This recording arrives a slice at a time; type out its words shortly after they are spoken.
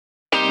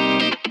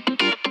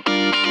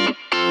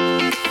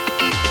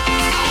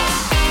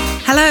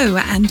Hello,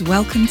 and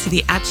welcome to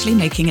the Actually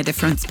Making a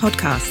Difference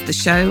podcast, the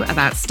show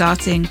about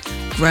starting,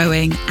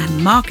 growing,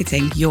 and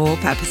marketing your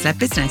purpose-led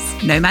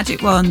business. No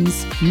magic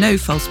wands, no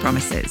false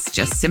promises,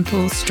 just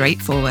simple,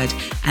 straightforward,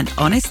 and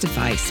honest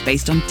advice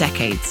based on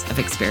decades of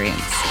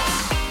experience.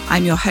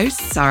 I'm your host,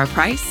 Sarah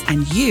Price,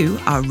 and you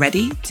are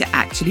ready to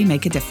actually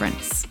make a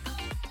difference.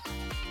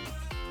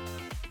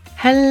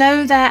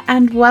 Hello there,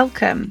 and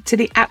welcome to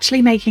the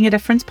Actually Making a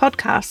Difference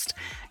podcast,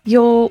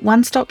 your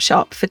one-stop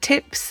shop for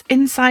tips,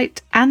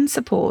 insight, and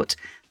support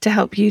to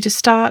help you to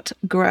start,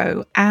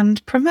 grow,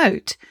 and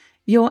promote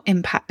your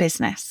impact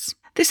business.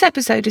 This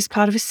episode is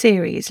part of a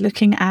series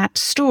looking at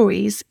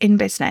stories in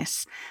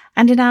business.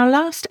 And in our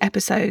last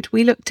episode,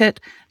 we looked at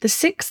the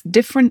 6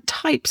 different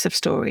types of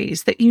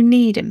stories that you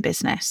need in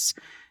business.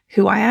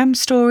 Who I am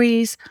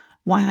stories,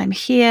 why I'm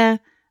here,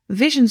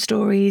 vision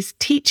stories,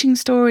 teaching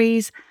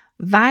stories,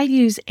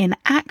 values in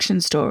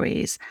action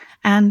stories,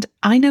 and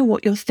I know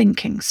what you're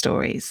thinking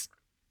stories.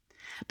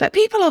 But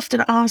people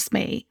often ask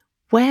me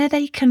where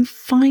they can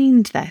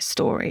find their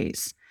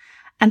stories.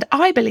 And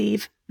I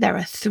believe there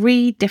are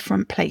 3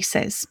 different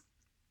places.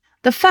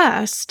 The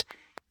first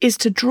is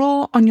to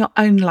draw on your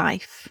own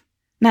life.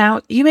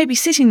 Now, you may be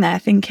sitting there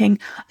thinking,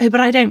 oh, but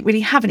I don't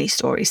really have any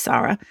stories,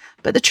 Sarah.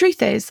 But the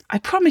truth is, I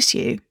promise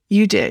you,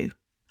 you do.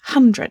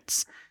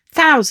 Hundreds,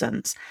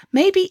 thousands,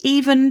 maybe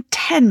even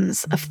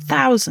tens of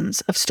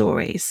thousands of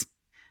stories.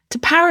 To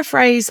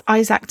paraphrase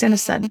Isaac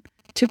Dinesen,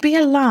 to be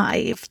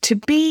alive, to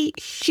be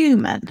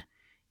human,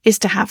 is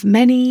to have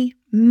many,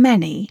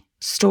 many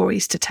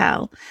stories to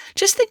tell.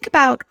 Just think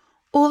about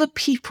all the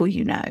people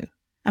you know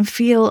and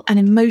feel an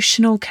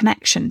emotional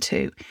connection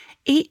to.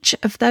 Each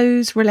of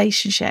those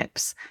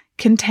relationships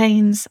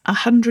contains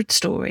 100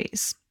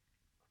 stories.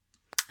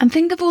 And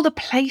think of all the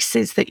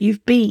places that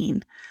you've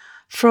been,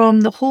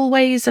 from the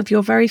hallways of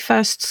your very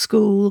first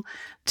school,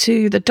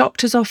 to the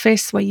doctor's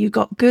office where you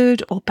got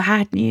good or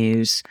bad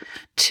news,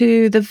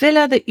 to the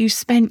villa that you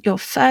spent your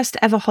first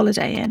ever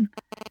holiday in.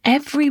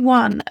 Every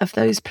one of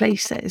those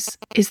places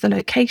is the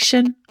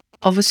location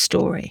of a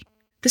story.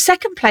 The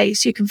second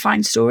place you can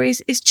find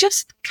stories is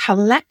just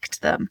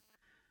collect them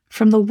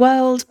from the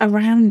world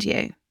around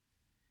you.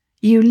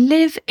 You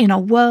live in a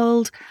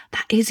world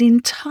that is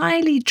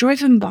entirely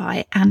driven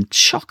by and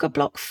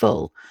chock-a-block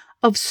full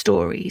of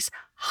stories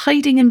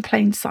hiding in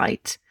plain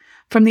sight,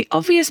 from the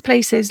obvious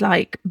places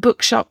like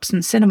bookshops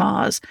and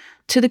cinemas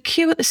to the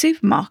queue at the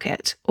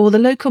supermarket or the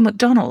local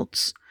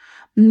McDonald's.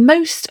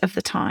 Most of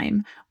the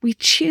time, we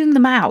tune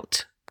them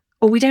out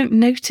or we don't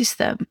notice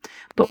them.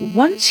 But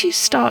once you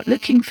start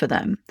looking for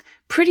them,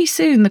 pretty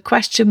soon the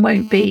question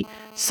won't be,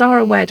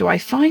 Sarah, where do I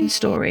find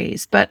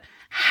stories? But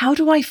how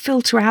do I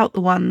filter out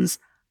the ones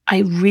I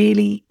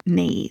really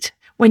need?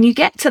 When you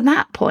get to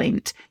that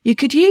point, you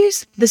could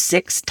use the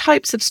 6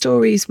 types of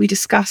stories we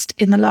discussed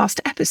in the last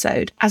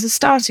episode as a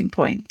starting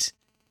point.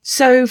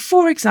 So,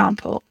 for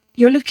example,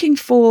 you're looking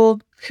for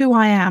who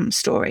I am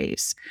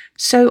stories.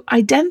 So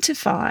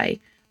identify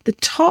the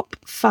top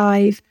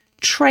 5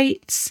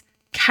 traits,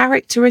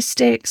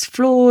 characteristics,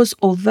 flaws,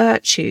 or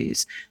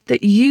virtues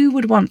that you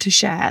would want to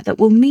share that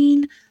will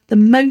mean the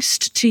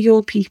most to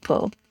your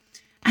people.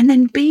 And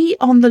then be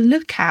on the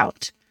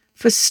lookout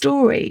for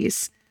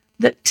stories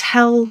that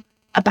tell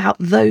about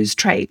those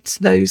traits,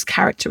 those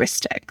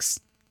characteristics.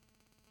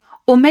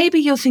 Or maybe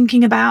you're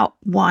thinking about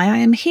why I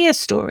am here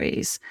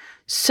stories.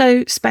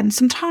 So spend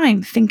some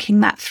time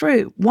thinking that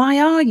through. Why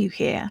are you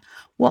here?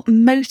 What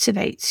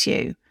motivates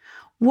you?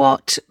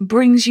 What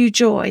brings you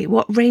joy?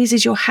 What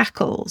raises your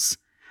hackles?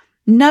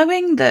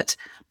 Knowing that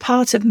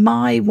part of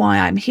my why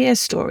I'm here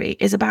story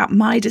is about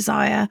my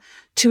desire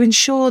to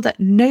ensure that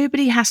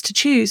nobody has to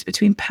choose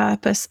between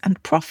purpose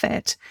and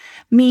profit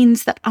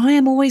means that I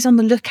am always on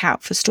the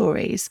lookout for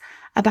stories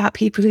about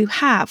people who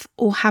have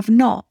or have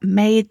not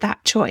made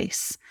that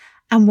choice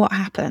and what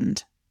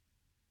happened.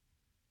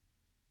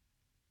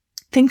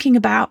 Thinking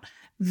about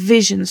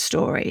vision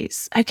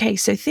stories. Okay,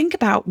 so think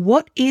about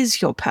what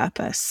is your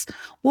purpose?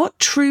 What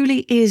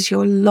truly is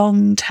your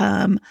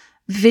long-term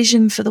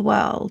vision for the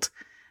world?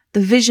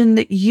 The vision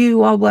that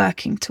you are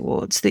working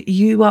towards, that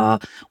you are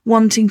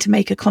wanting to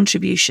make a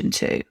contribution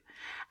to.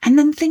 And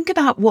then think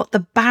about what the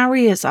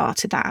barriers are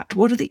to that.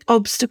 What are the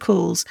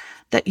obstacles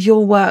that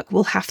your work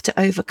will have to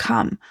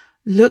overcome?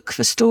 Look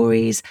for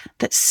stories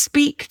that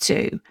speak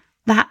to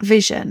that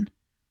vision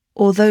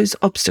or those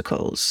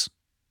obstacles.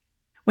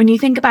 When you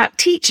think about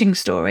teaching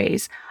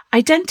stories,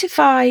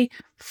 identify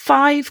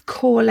 5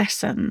 core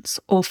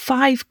lessons or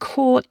 5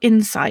 core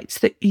insights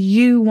that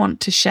you want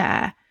to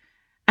share.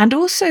 And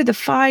also the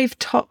 5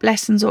 top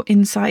lessons or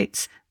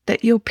insights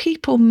that your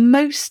people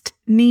most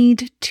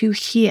need to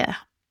hear.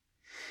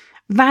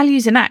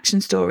 Values in action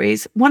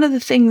stories, one of the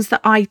things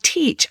that I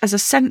teach as a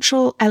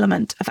central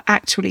element of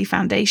Actually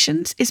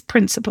Foundations is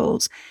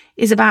principles,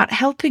 is about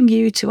helping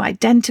you to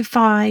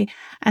identify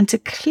and to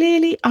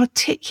clearly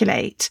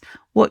articulate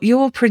what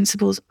your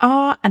principles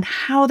are and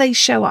how they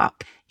show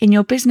up in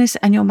your business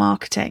and your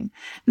marketing.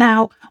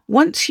 Now,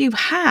 once you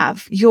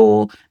have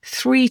your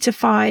 3 to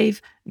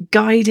 5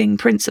 guiding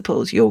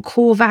principles, your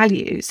core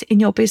values in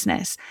your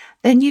business,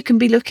 then you can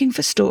be looking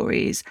for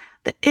stories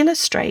that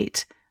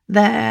illustrate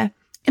their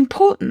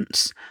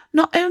importance,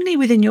 not only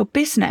within your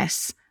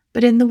business,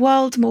 but in the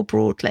world more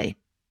broadly.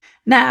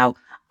 Now,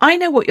 I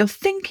know what you're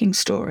thinking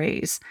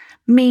stories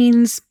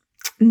means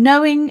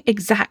knowing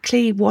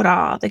exactly what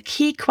are the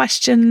key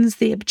questions,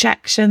 the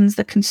objections,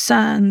 the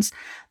concerns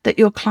that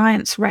your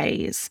clients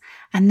raise,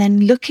 and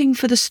then looking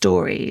for the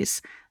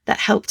stories that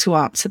help to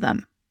answer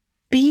them.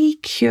 Be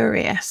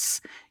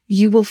curious.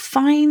 You will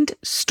find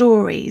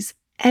stories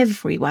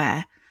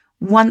everywhere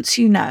once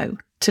you know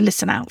to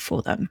listen out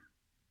for them.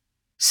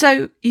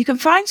 So you can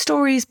find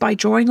stories by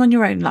drawing on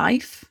your own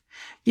life.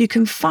 You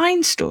can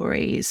find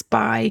stories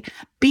by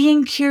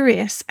being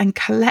curious and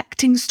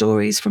collecting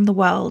stories from the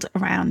world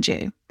around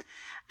you.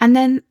 And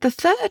then the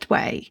third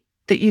way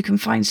that you can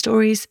find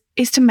stories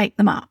is to make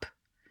them up.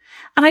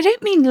 And I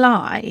don't mean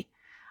lie.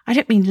 I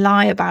don't mean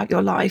lie about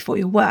your life or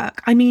your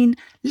work. I mean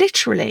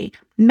literally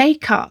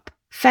make up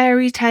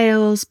fairy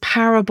tales,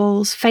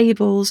 parables,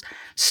 fables,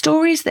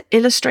 stories that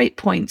illustrate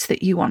points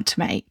that you want to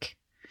make.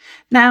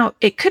 Now,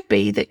 it could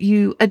be that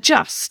you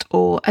adjust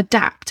or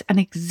adapt an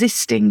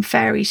existing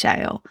fairy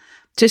tale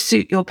to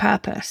suit your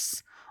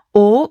purpose,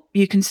 or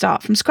you can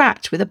start from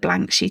scratch with a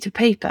blank sheet of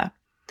paper.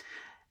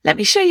 Let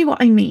me show you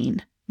what I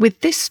mean with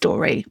this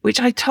story,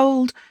 which I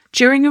told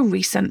during a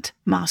recent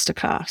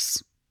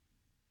masterclass.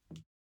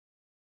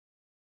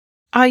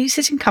 Are you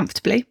sitting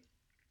comfortably?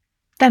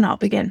 Then I'll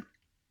begin.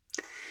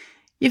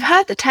 You've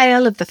heard the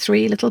tale of the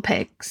 3 little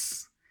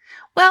pigs.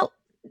 Well,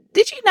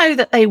 did you know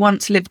that they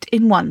once lived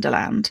in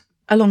Wonderland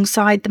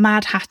alongside the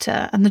Mad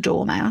Hatter and the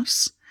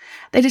Dormouse?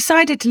 They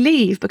decided to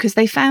leave because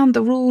they found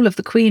the rule of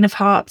the Queen of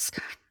Hearts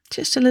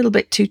just a little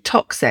bit too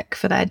toxic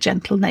for their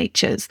gentle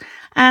natures.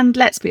 And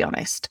let's be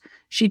honest,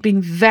 she'd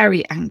been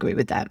very angry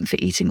with them for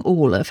eating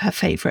all of her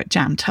favourite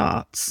jam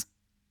tarts.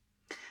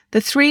 The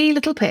 3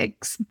 little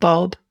pigs,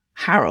 Bob,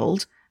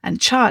 Harold,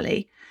 and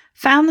Charlie,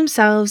 found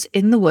themselves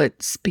in the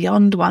woods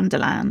beyond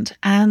Wonderland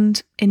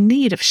and in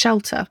need of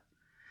shelter.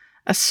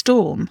 A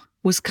storm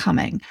was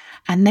coming,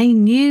 and they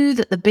knew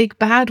that the big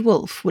bad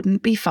wolf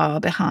wouldn't be far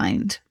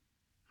behind.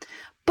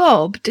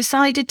 Bob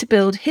decided to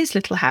build his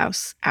little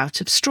house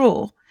out of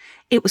straw.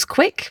 It was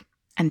quick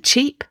and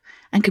cheap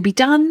and could be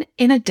done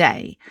in a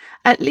day,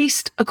 at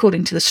least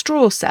according to the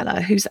straw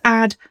seller whose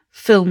ad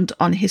filmed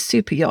on his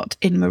super yacht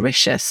in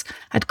Mauritius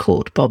had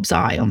caught Bob's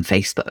eye on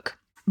Facebook.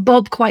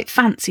 Bob quite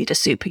fancied a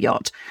super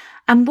yacht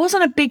and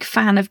wasn't a big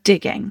fan of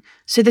digging,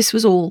 so this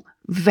was all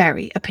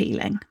very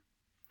appealing.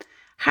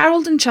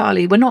 Harold and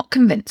Charlie were not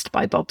convinced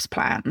by Bob's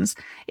plans.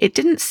 It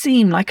didn't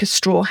seem like a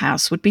straw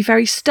house would be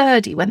very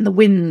sturdy when the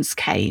winds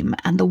came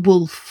and the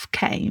wolf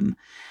came.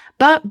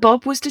 But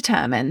Bob was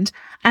determined,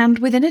 and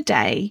within a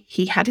day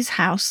he had his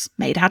house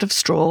made out of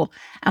straw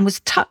and was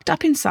tucked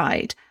up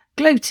inside,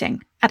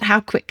 gloating at how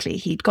quickly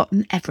he'd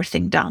gotten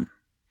everything done.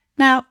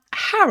 Now,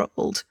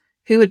 Harold,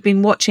 who had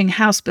been watching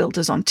house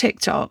builders on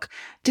TikTok,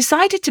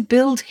 decided to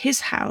build his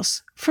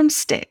house from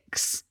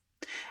sticks.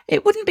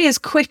 It wouldn't be as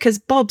quick as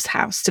Bob's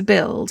house to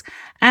build,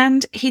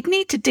 and he'd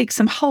need to dig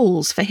some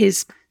holes for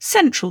his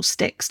central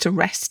sticks to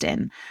rest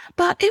in.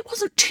 But it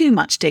wasn't too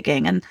much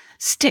digging, and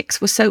sticks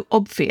were so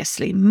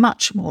obviously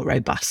much more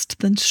robust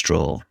than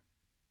straw.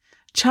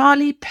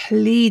 Charlie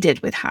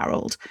pleaded with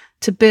Harold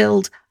to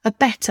build a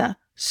better,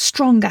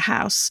 stronger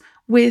house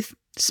with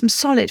some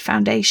solid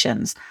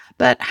foundations,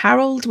 but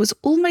Harold was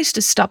almost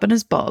as stubborn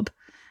as Bob.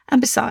 And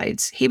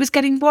besides, he was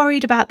getting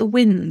worried about the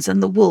winds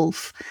and the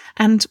wolf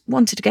and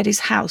wanted to get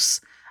his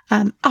house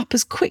up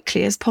as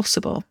quickly as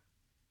possible.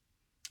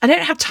 I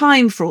don't have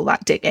time for all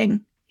that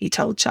digging, he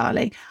told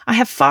Charlie. I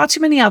have far too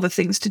many other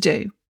things to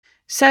do.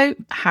 So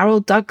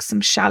Harold dug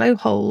some shallow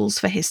holes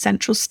for his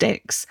central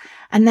sticks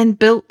and then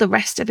built the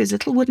rest of his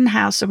little wooden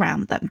house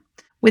around them.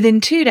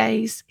 Within 2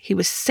 days, he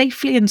was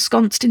safely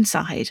ensconced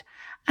inside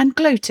and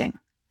gloating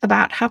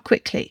about how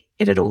quickly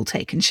it had all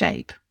taken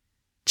shape.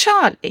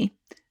 Charlie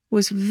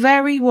was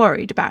very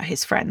worried about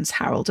his friends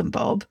Harold and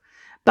Bob,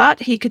 but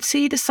he could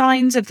see the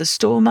signs of the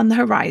storm on the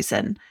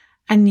horizon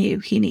and knew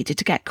he needed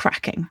to get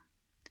cracking.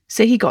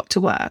 So he got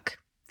to work.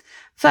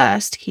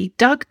 First, he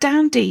dug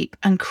down deep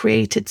and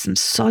created some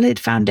solid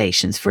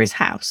foundations for his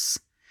house.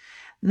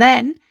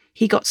 Then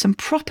he got some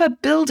proper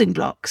building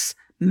blocks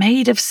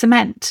made of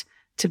cement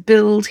to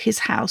build his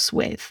house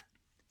with.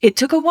 It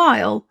took a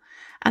while,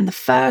 and the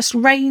first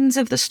rains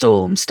of the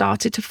storm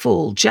started to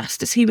fall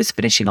just as he was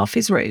finishing off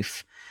his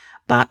roof.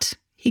 But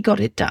he got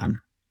it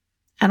done.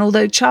 And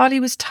although Charlie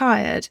was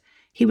tired,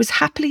 he was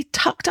happily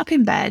tucked up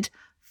in bed,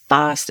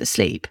 fast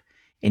asleep,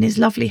 in his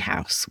lovely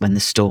house when the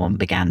storm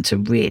began to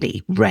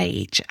really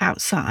rage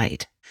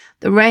outside.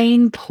 The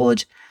rain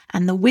poured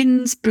and the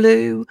winds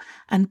blew,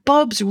 and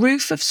Bob's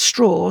roof of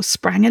straw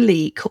sprang a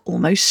leak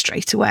almost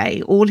straight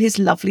away. All his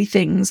lovely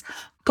things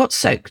got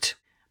soaked.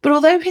 But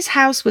although his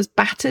house was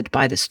battered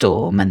by the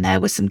storm and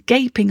there were some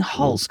gaping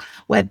holes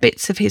where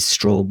bits of his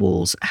straw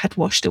walls had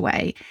washed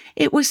away,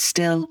 it was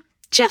still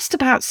just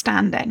about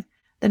standing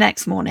the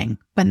next morning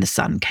when the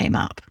sun came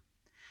up.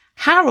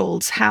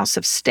 Harold's house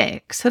of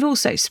sticks had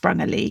also sprung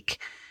a leak,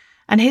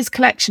 and his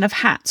collection of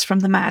hats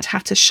from the Mad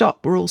Hatter's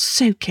shop were all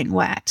soaking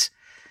wet.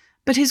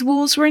 But his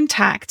walls were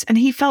intact, and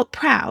he felt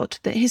proud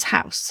that his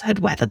house had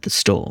weathered the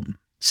storm.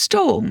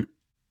 "Storm?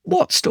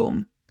 What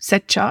storm?"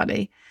 said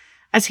Charlie,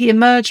 as he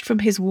emerged from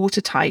his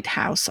watertight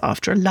house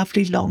after a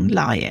lovely long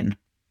lie-in.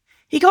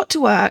 He got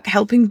to work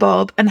helping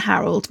Bob and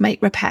Harold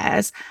make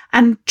repairs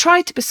and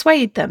tried to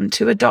persuade them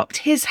to adopt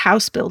his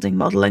house-building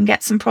model and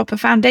get some proper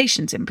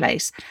foundations in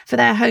place for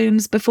their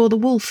homes before the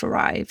wolf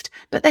arrived.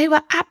 But they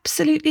were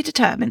absolutely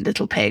determined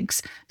little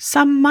pigs,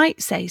 some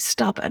might say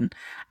stubborn,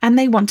 and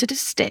they wanted to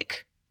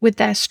stick with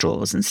their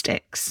straws and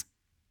sticks.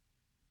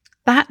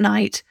 That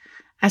night,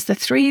 as the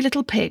three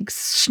little pigs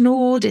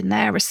snored in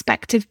their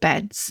respective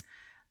beds,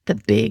 the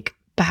big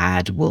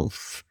bad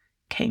wolf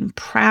came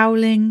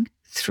prowling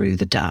through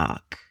the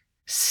dark.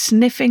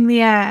 Sniffing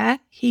the air,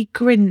 he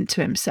grinned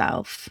to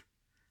himself.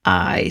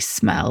 "I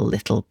smell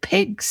little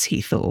pigs," he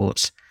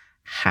thought.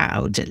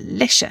 "How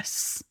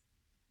delicious."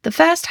 The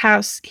first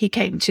house he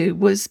came to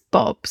was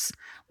Bob's,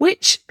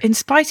 which, in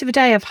spite of a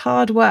day of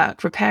hard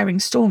work repairing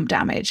storm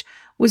damage,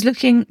 was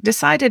looking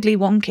decidedly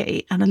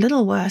wonky and a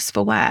little worse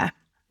for wear.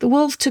 The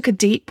wolf took a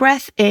deep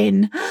breath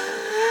in,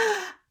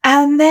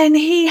 and then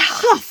he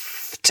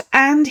huffed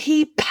and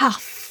he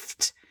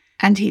puffed,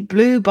 and he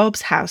blew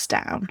Bob's house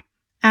down.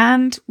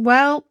 And,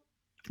 well,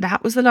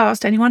 that was the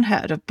last anyone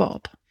heard of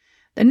Bob.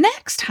 The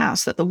next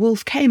house that the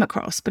wolf came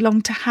across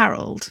belonged to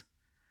Harold.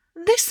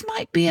 This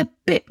might be a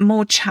bit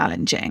more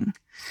challenging,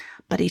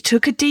 but he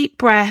took a deep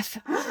breath,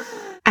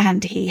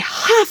 and he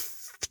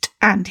huffed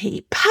and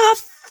he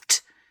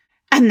puffed,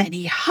 and then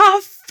he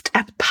huffed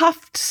and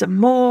puffed some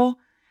more,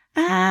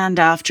 and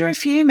after a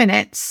few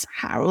minutes,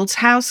 Harold's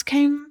house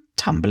came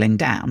tumbling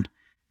down,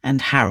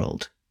 and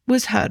Harold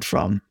was heard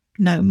from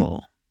no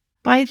more.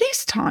 By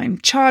this time,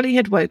 Charlie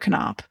had woken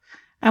up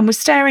and was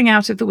staring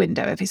out of the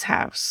window of his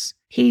house.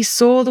 He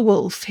saw the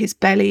wolf, his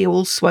belly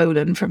all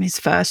swollen from his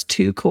first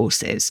 2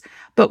 courses,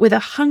 but with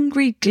a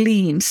hungry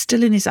gleam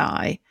still in his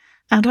eye,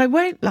 and I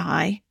won't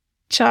lie,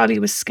 Charlie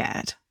was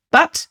scared.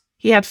 But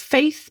he had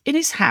faith in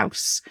his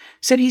house,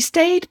 so he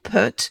stayed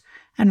put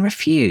and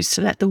refused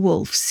to let the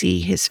wolf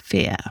see his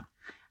fear.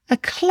 A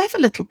clever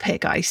little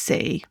pig, I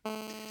see.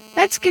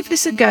 Let's give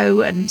this a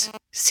go and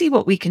see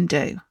what we can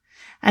do.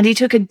 And he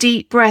took a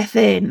deep breath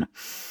in,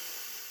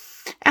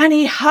 and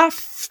he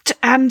huffed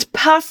and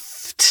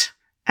puffed,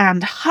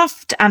 and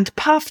huffed and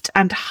puffed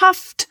and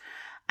huffed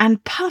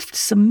and puffed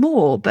some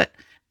more, but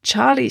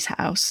Charlie's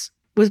house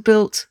was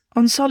built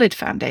on solid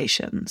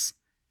foundations,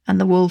 and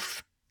the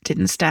wolf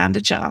didn't stand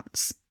a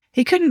chance.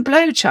 He couldn't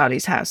blow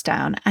Charlie's house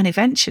down, and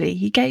eventually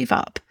he gave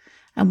up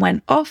and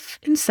went off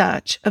in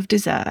search of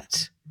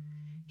dessert.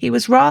 He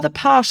was rather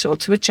partial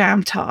to a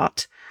jam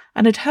tart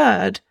and had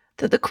heard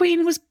that the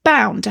Queen was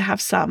bound to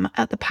have some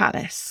at the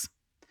palace.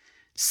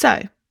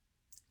 So,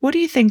 what do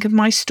you think of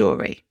my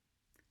story?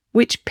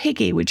 Which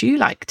piggy would you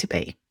like to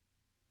be?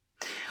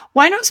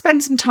 Why not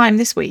spend some time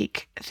this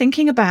week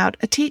thinking about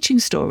a teaching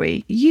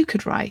story you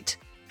could write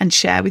and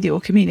share with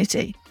your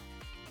community?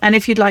 And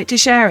if you'd like to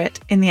share it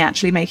in the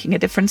Actually Making a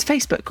Difference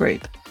Facebook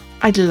group,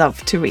 I'd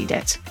love to read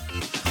it.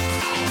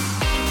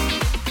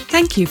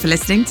 Thank you for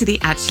listening to the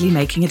Actually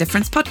Making a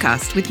Difference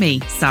podcast with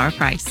me, Sarah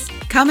Price.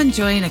 Come and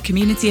join a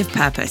community of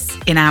purpose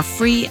in our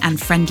free and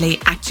friendly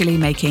Actually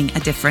Making a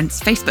Difference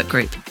Facebook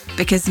group.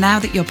 Because now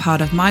that you're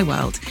part of my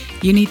world,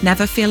 you need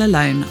never feel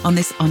alone on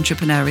this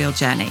entrepreneurial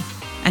journey,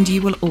 and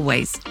you will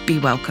always be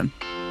welcome.